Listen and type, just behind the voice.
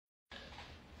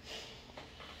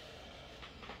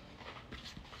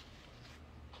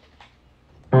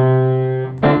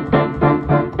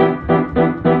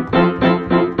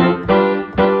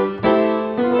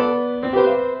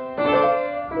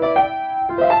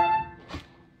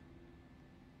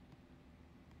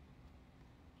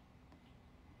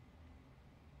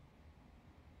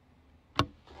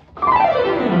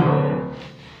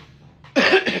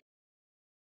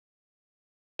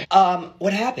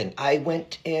What happened? I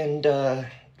went and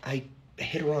I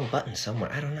hit a wrong button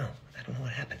somewhere. I don't know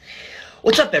what happened.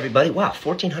 What's up, everybody? Wow,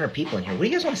 1,400 people in here. What do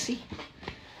you guys want to see?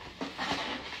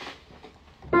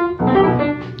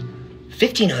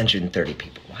 1,530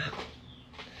 people. Wow.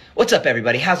 What's up,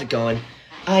 everybody? How's it going?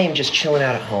 I am just chilling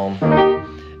out at home.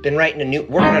 Been working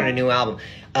on a new album.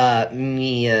 I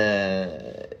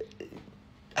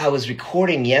was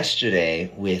recording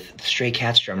yesterday with the Stray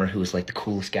Cats drummer, who was like the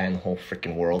coolest guy in the whole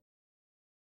freaking world.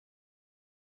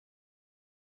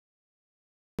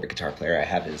 Guitar player. I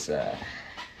have his, I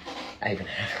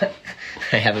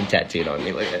have him tattooed on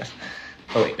me. Look at this.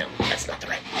 Oh wait, no, that's not the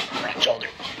right shoulder.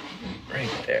 Right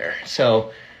there.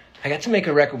 So, I got to make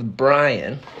a record with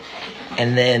Brian,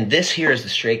 and then this here is the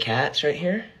Stray Cats right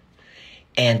here,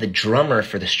 and the drummer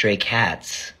for the Stray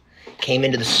Cats came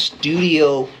into the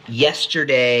studio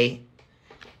yesterday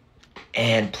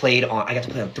and I got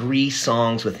to play on 3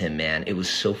 songs with him, man. It was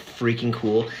so freaking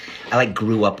cool. I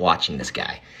grew up watching this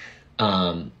guy.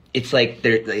 It's like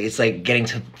getting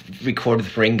to record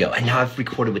with Ringo, and now I've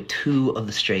recorded with 2 of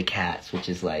the Stray Cats, which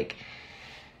is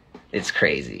it's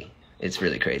crazy. It's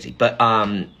really crazy. But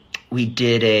we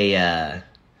did a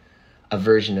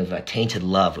version of Tainted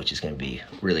Love, which is going to be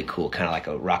really cool, kind of like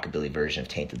a rockabilly version of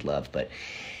Tainted Love. But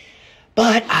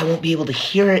I won't be able to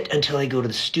hear it until I go to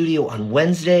the studio on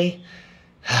Wednesday,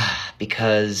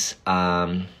 because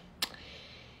I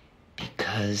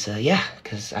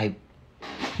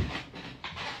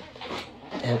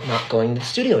am not going to the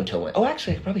studio until Wednesday. Oh,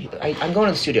 actually, I'm going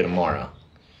to the studio tomorrow,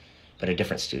 but a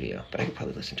different studio. But I could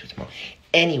probably listen to it tomorrow.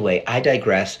 Anyway, I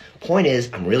digress. Point is,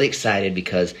 I'm really excited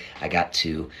because I got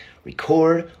to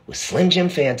record with Slim Jim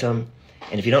Phantom.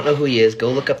 And if you don't know who he is,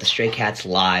 go look up the Stray Cats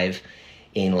live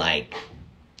in live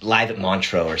at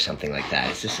Montreux or something like that.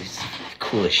 It's the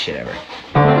coolest shit ever.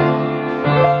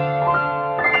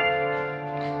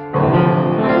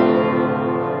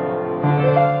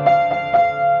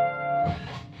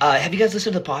 Have you guys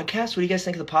listened to the podcast? What do you guys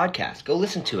think of the podcast? Go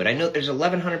listen to it. I know there's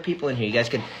 1,100 people in here. You guys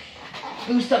can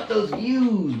boost up those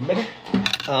views, baby.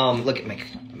 Look at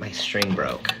my string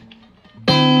broke.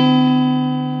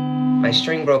 My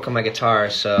string broke on my guitar,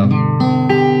 so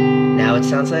now it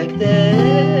sounds like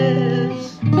this.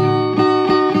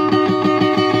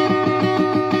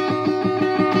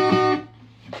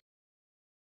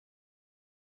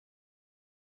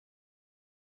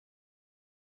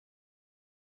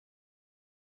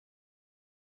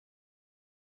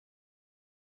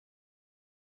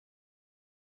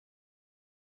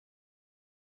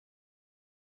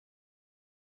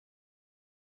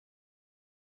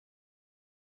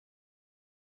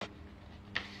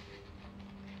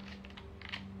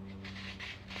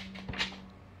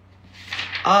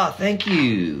 Thank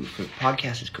you. The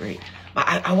podcast is great.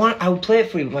 I would play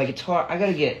it for you with my guitar. I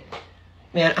gotta get,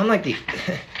 man, I'm like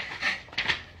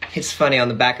it's funny, on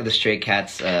the back of the Stray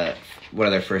Cats, one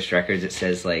of their first records, it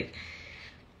says the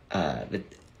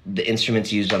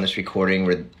instruments used on this recording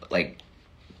were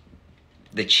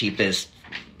the cheapest,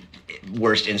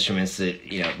 worst instruments that,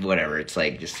 whatever. It's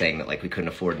just saying that we couldn't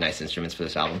afford nice instruments for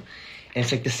this album. And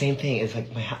it's the same thing. It's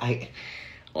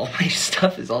all my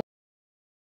stuff is all,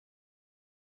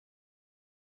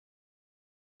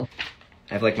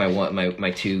 I have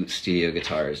my 2 studio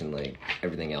guitars, and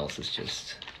everything else is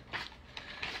just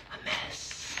a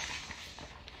mess.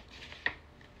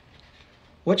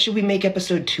 What should we make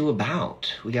episode 2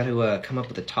 about? We got to come up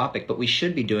with a topic, but we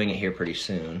should be doing it here pretty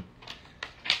soon.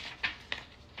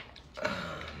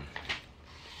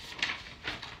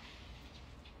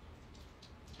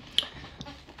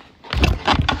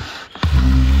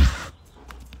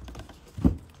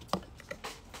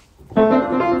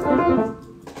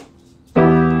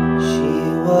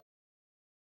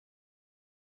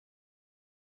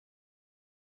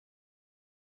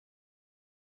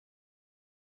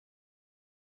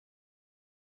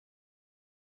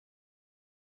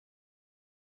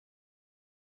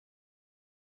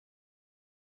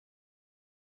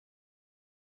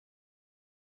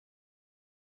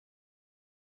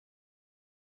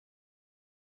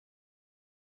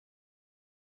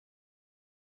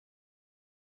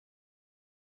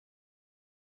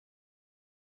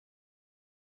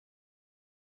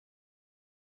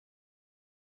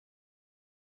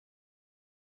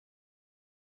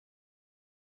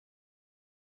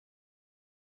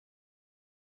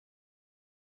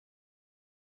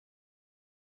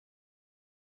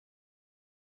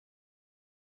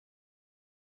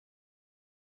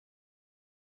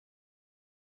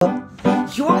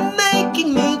 You're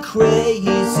making me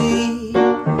crazy.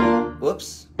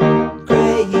 Whoops.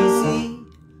 Crazy.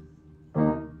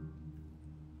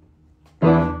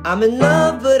 I'm in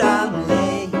love, but I'm